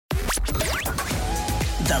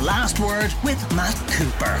The Last Word with Matt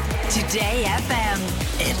Cooper. Today FM.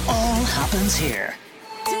 It all happens here.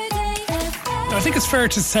 I think it's fair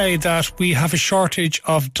to say that we have a shortage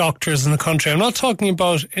of doctors in the country. I'm not talking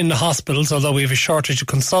about in the hospitals, although we have a shortage of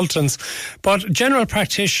consultants, but general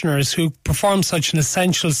practitioners who perform such an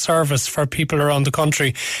essential service for people around the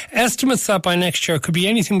country. Estimates that by next year could be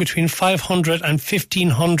anything between 500 and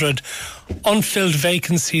 1,500 unfilled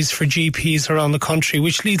vacancies for GPs around the country,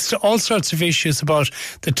 which leads to all sorts of issues about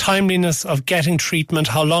the timeliness of getting treatment,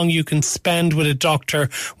 how long you can spend with a doctor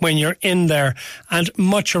when you're in there, and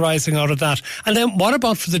much arising out of that. And then what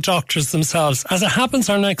about for the doctors themselves? As it happens,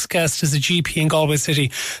 our next guest is a GP in Galway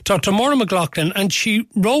City, Dr. Maura McLoughlin, and she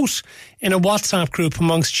wrote in a WhatsApp group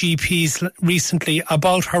amongst GPs recently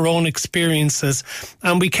about her own experiences.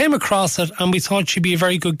 And we came across it and we thought she'd be a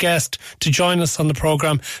very good guest to join us on the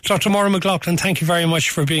programme. Dr. Maura McLoughlin, thank you very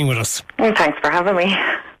much for being with us. Well, thanks for having me.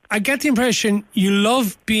 I get the impression you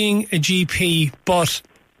love being a GP, but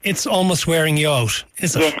it's almost wearing you out,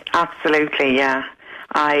 is it? Yeah, absolutely, yeah.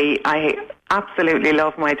 I absolutely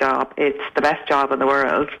love my job. It's the best job in the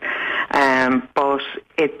world. But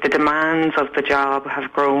the demands of the job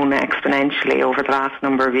have grown exponentially over the last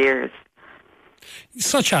number of years.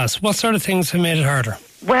 Such as? What sort of things have made it harder?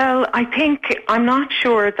 Well, I'm not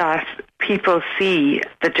sure that people see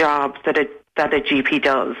the job that a GP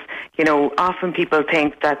does. You know, often people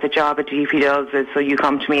think that the job a GP does is so you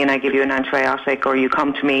come to me and I give you an antibiotic, or you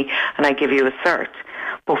come to me and I give you a cert.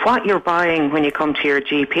 But what you're buying when you come to your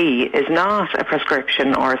GP is not a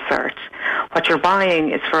prescription or a cert. What you're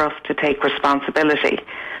buying is for us to take responsibility.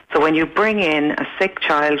 So when you bring in a sick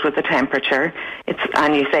child with a temperature,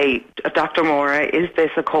 and you say, Dr. Maura, is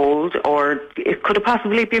this a cold, or could it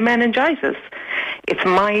possibly be meningitis? It's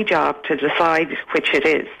my job to decide which it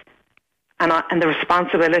is. And the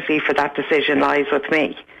responsibility for that decision lies with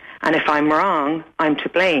me. And if I'm wrong, I'm to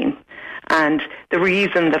blame. And the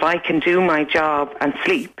reason that I can do my job and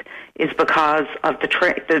sleep is because of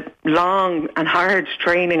the long and hard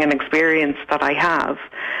training and experience that I have,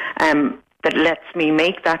 that lets me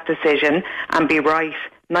make that decision and be right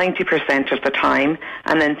 90% of the time,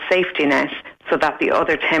 and then safety net so that the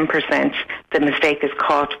other 10%, the mistake is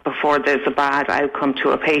caught before there's a bad outcome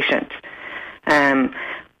to a patient.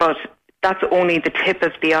 But that's only the tip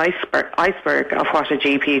of the iceberg of what a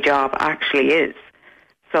GP job actually is.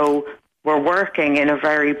 So we're working in a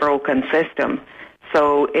very broken system.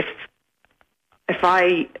 So if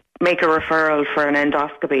I make a referral for an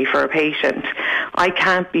endoscopy for a patient, I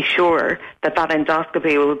can't be sure that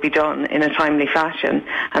endoscopy will be done in a timely fashion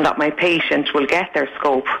and that my patient will get their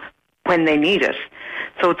scope when they need it.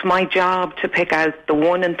 So it's my job to pick out the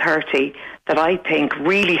 1 in 30 that I think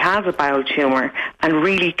really has a bowel tumour and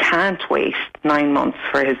really can't wait 9 months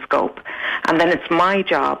for his scope. And then it's my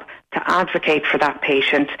job to advocate for that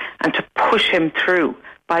patient and to push him through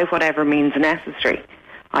by whatever means necessary.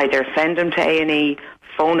 Either send him to A&E,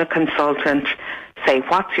 phone a consultant, say,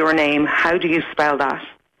 what's your name, how do you spell that,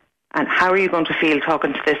 and how are you going to feel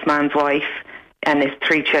talking to this man's wife and his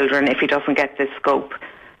 3 children if he doesn't get this scope.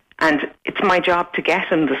 And it's my job to get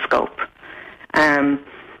him the scope.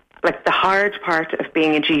 The hard part of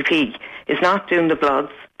being a GP is not doing the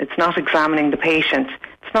bloods, it's not examining the patient,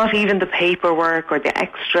 it's not even the paperwork or the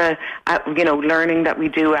extra, learning that we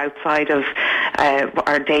do outside of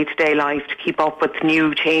our day-to-day life to keep up with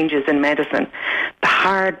new changes in medicine. The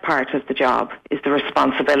hard part of the job is the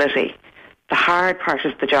responsibility. The hard part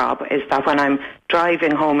of the job is that when I'm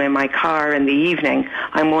driving home in my car in the evening,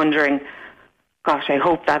 I'm wondering, gosh, I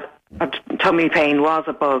hope that tummy pain was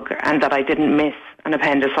a bug and that I didn't miss an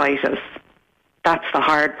appendicitis. That's the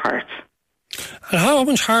hard part. And how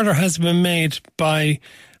much harder has it been made by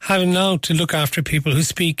having now to look after people who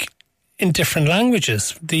speak in different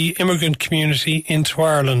languages, the immigrant community into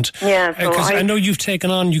Ireland? Yeah, because I know you've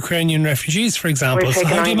taken on Ukrainian refugees, for example. We've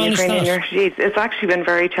taken how do you on manage Ukrainian that? refugees. It's actually been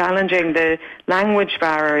very challenging. The language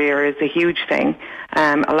barrier is a huge thing.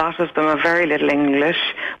 A lot of them have very little English.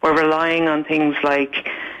 We're relying on things like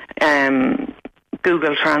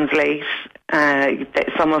Google Translate.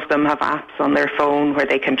 Some of them have apps on their phone where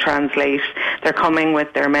they can translate. They're coming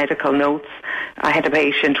with their medical notes. I had a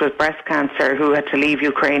patient with breast cancer who had to leave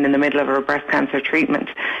Ukraine in the middle of her breast cancer treatment.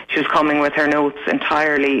 She was coming with her notes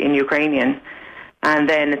entirely in Ukrainian. And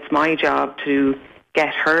then it's my job to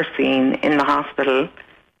get her seen in the hospital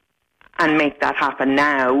and make that happen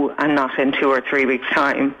now and not in 2 or 3 weeks'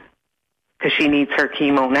 time, because she needs her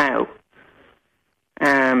chemo now.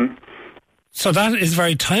 So that is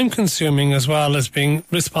very time-consuming, as well as being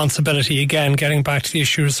responsibility, again, getting back to the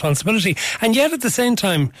issue of responsibility. And yet, at the same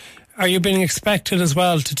time, are you being expected as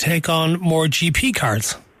well to take on more GP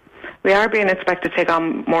cards? We are being expected to take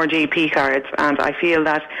on more GP cards, and I feel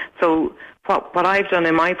that, so what I've done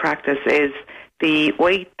in my practice is the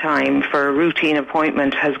wait time for a routine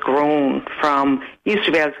appointment has grown from, used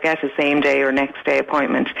to be able to get a same day or next day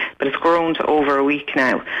appointment, but it's grown to over a week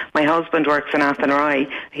now. My husband works in Athenry.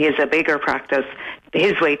 He has a bigger practice.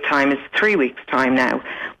 His wait time is 3 weeks' time now.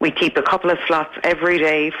 We keep a couple of slots every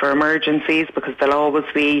day for emergencies because there'll always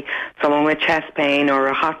be someone with chest pain or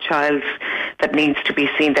a hot child that needs to be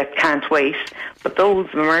seen that can't wait. But those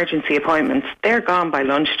emergency appointments, they're gone by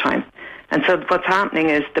lunchtime. And so what's happening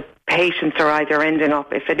is the patients are either ending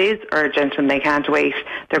up, if it is urgent and they can't wait,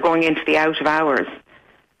 they're going into the out of hours,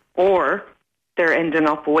 or they're ending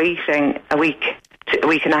up waiting a week to a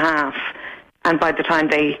week and a half, and by the time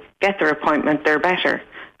they get their appointment, they're better.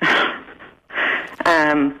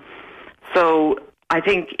 So I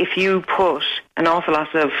think if you put an awful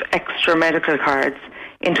lot of extra medical cards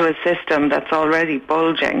into a system that's already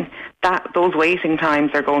bulging, that those waiting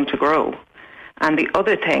times are going to grow. And the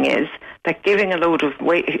other thing is that giving a load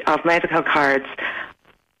of medical cards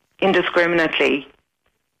indiscriminately,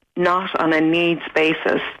 not on a needs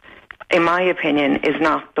basis, in my opinion, is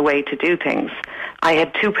not the way to do things. I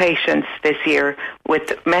had 2 patients this year with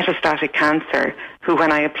metastatic cancer who,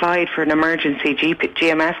 when I applied for an emergency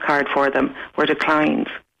GMS card for them, were declined.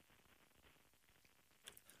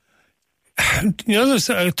 You know, there's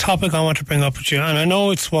a topic I want to bring up with you, and I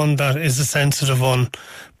know it's one that is a sensitive one,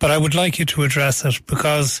 but I would like you to address it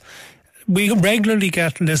because we regularly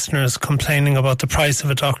get listeners complaining about the price of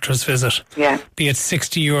a doctor's visit. Yeah. Be it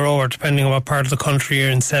 €60 or depending on what part of the country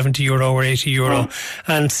you're in, €70 or €80,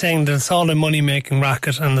 and saying that it's all a money-making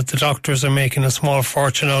racket and that the doctors are making a small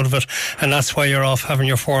fortune out of it, and that's why you're off having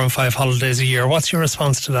your 4 and 5 holidays a year. What's your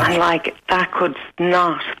response to that? And that could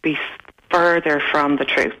not be further from the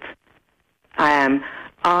truth. I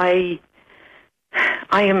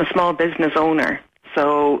am a small business owner,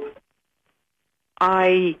 so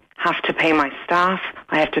I have to pay my staff,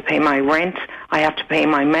 I have to pay my rent, I have to pay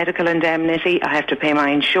my medical indemnity, I have to pay my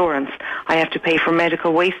insurance, I have to pay for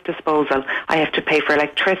medical waste disposal, I have to pay for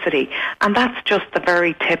electricity, and that's just the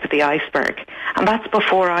very tip of the iceberg. And that's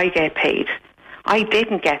before I get paid. I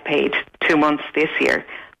didn't get paid 2 months this year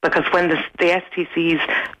because when the STCs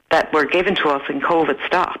that were given to us in COVID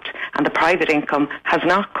stopped, and the private income has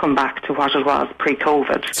not come back to what it was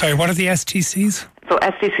pre-COVID. Sorry, what are the STCs? So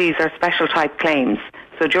STCs are special type claims.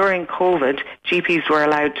 So during COVID, GPs were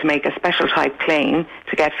allowed to make a special type claim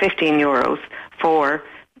to get €15 for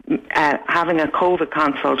having a COVID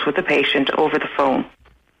consult with the patient over the phone.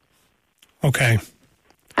 Okay.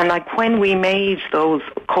 And when we made those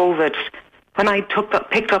COVID, when I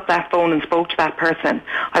picked up that phone and spoke to that person,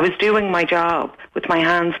 I was doing my job with my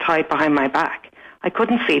hands tied behind my back. I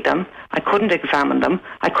couldn't see them. I couldn't examine them.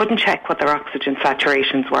 I couldn't check what their oxygen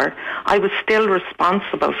saturations were. I was still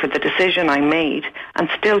responsible for the decision I made and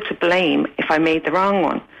still to blame if I made the wrong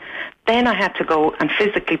one. Then I had to go and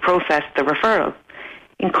physically process the referral.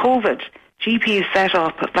 In COVID, GPs set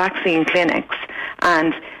up vaccine clinics,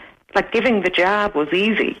 and giving the jab was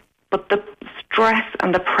easy, but the stress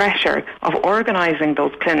and the pressure of organising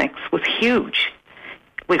those clinics was huge.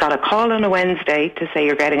 We got a call on a Wednesday to say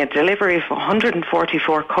you're getting a delivery of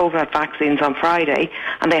 144 COVID vaccines on Friday,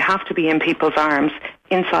 and they have to be in people's arms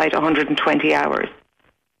inside 120 hours.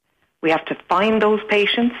 We have to find those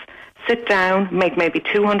patients, sit down, make maybe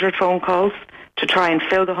 200 phone calls to try and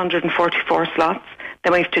fill the 144 slots.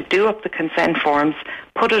 Then we have to do up the consent forms,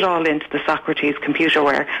 put it all into the Socrates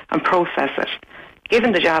computerware and process it.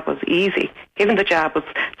 Given the jab was easy, given the jab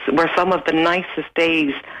were some of the nicest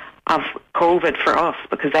days of COVID for us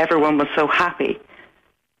because everyone was so happy.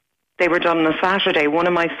 They were done on a Saturday. One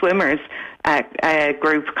of my swimmers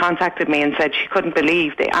group contacted me and said she couldn't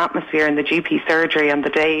believe the atmosphere in the GP surgery on the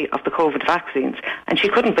day of the COVID vaccines, and she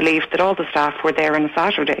couldn't believe that all the staff were there on a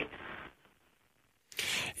Saturday.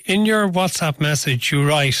 In your WhatsApp message, you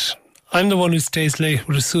write, I'm the one who stays late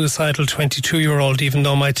with a suicidal 22-year-old, even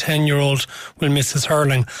though my 10-year-old will miss his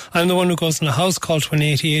hurling. I'm the one who goes on a house call to an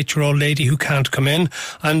 88-year-old lady who can't come in.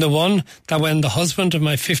 I'm the one that when the husband of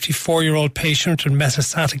my 54-year-old patient with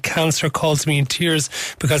metastatic cancer calls me in tears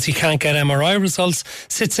because he can't get MRI results,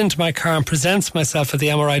 sits into my car and presents myself at the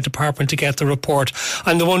MRI department to get the report.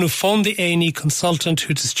 I'm the one who phoned the A&E consultant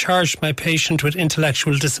who discharged my patient with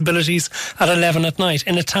intellectual disabilities at 11 at night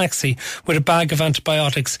in a taxi with a bag of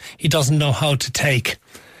antibiotics he doesn't know how to take.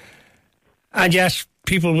 And yet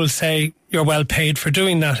people will say you're well paid for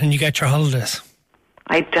doing that and you get your holidays.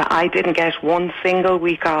 I didn't get one single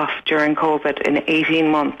week off during COVID in 18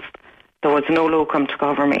 months. There was no locum to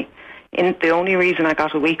cover me. The only reason I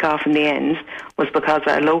got a week off in the end was because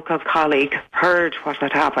a local colleague heard what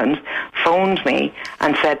had happened, phoned me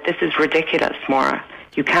and said, "This is ridiculous, Maura.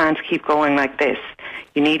 You can't keep going like this.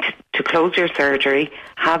 You need to close your surgery,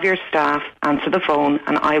 have your staff answer the phone,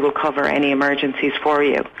 and I will cover any emergencies for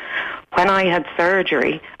you." When I had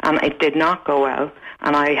surgery and it did not go well,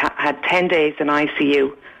 and I had 10 days in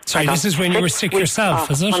ICU. Sorry, this is when you were sick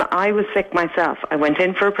yourself, is it? When I was sick myself, I went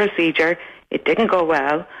in for a procedure. It didn't go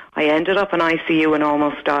well. I ended up in ICU and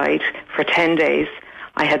almost died for 10 days.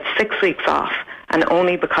 I had 6 weeks off, and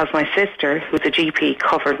only because my sister, who's a GP,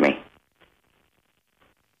 covered me.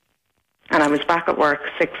 And I was back at work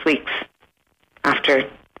 6 weeks after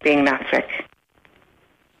being that sick.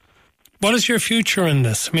 What is your future in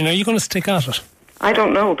this? I mean, are you going to stick at it? I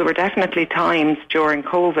don't know. There were definitely times during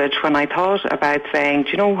COVID when I thought about saying, do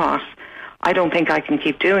you know what? I don't think I can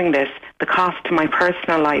keep doing this. The cost to my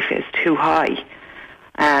personal life is too high.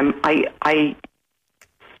 I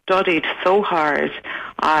studied so hard.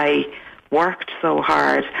 I worked so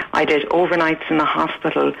hard. I did overnights in the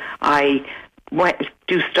hospital. I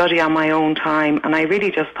do study on my own time. And I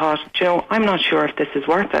really just thought, you know, I'm not sure if this is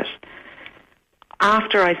worth it.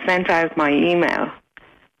 After I sent out my email,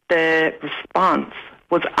 the response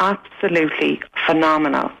was absolutely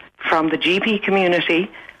phenomenal from the GP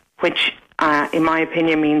community, which in my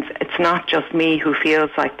opinion means it's not just me who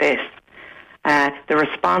feels like this. The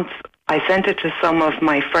response, I sent it to some of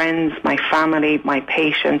my friends, my family, my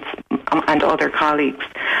patients and other colleagues,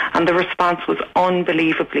 and the response was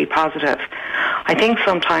unbelievably positive. I think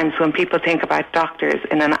sometimes when people think about doctors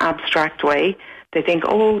in an abstract way, they think,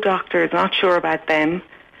 oh, doctors, not sure about them.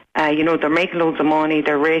 You know, they're making loads of money,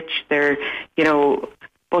 they're rich,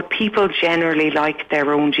 but people generally like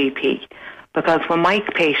their own GP. Because when my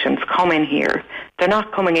patients come in here, they're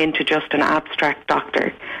not coming into just an abstract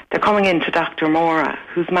doctor. They're coming into Dr. Maura,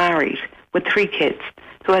 who's married with 3 kids,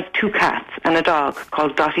 who has 2 cats and a dog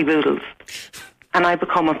called Dotty Boodles. And I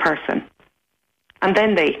become a person. And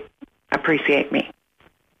then they appreciate me.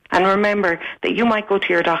 And remember that you might go to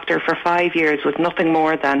your doctor for 5 years with nothing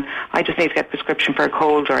more than, I just need to get a prescription for a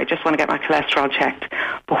cold, or I just want to get my cholesterol checked.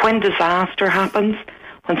 But when disaster happens,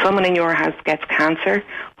 when someone in your house gets cancer,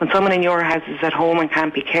 when someone in your house is at home and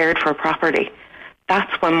can't be cared for properly,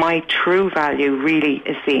 that's when my true value really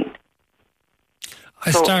is seen.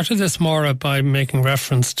 I started this, Maura, by making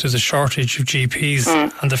reference to the shortage of GPs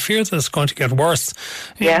and the fear that it's going to get worse.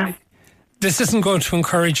 Yeah. This isn't going to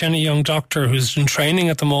encourage any young doctor who's in training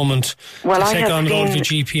at the moment to take on the role of a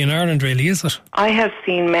GP in Ireland, really, is it? I have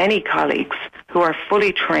seen many colleagues who are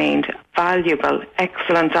fully trained, valuable,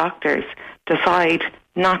 excellent doctors decide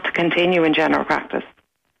not to continue in general practice.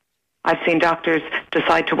 I've seen doctors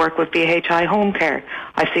decide to work with BHI home care.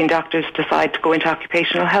 I've seen doctors decide to go into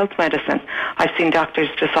occupational health medicine. I've seen doctors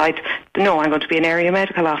decide, no, I'm going to be an area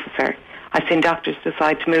medical officer. I've seen doctors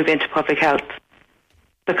decide to move into public health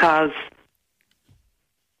because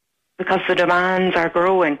the demands are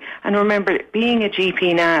growing. And remember, being a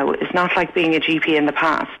GP now is not like being a GP in the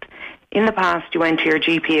past. In the past, you went to your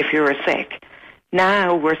GP if you were sick.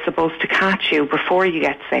 Now we're supposed to catch you before you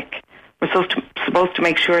get sick. We're supposed to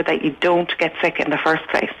make sure that you don't get sick in the first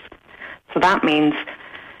place. So that means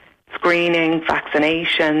screening,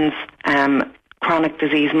 vaccinations, chronic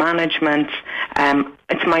disease management.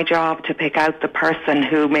 It's my job to pick out the person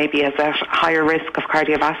who maybe has a higher risk of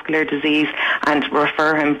cardiovascular disease and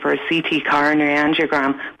refer him for a CT coronary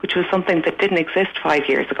angiogram, which was something that didn't exist 5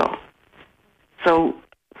 years ago. So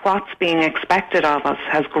what's being expected of us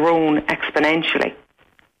has grown exponentially.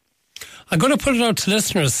 I'm going to put it out to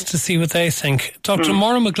listeners to see what they think. Dr.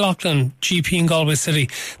 Maura McLoughlin, GP in Galway City,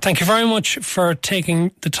 thank you very much for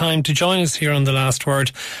taking the time to join us here on The Last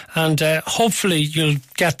Word. And hopefully you'll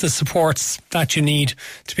get the supports that you need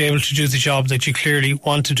to be able to do the job that you clearly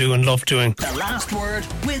want to do and love doing. The Last Word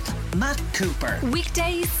with Matt Cooper.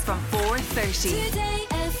 Weekdays from 4:30. Today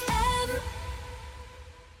FM.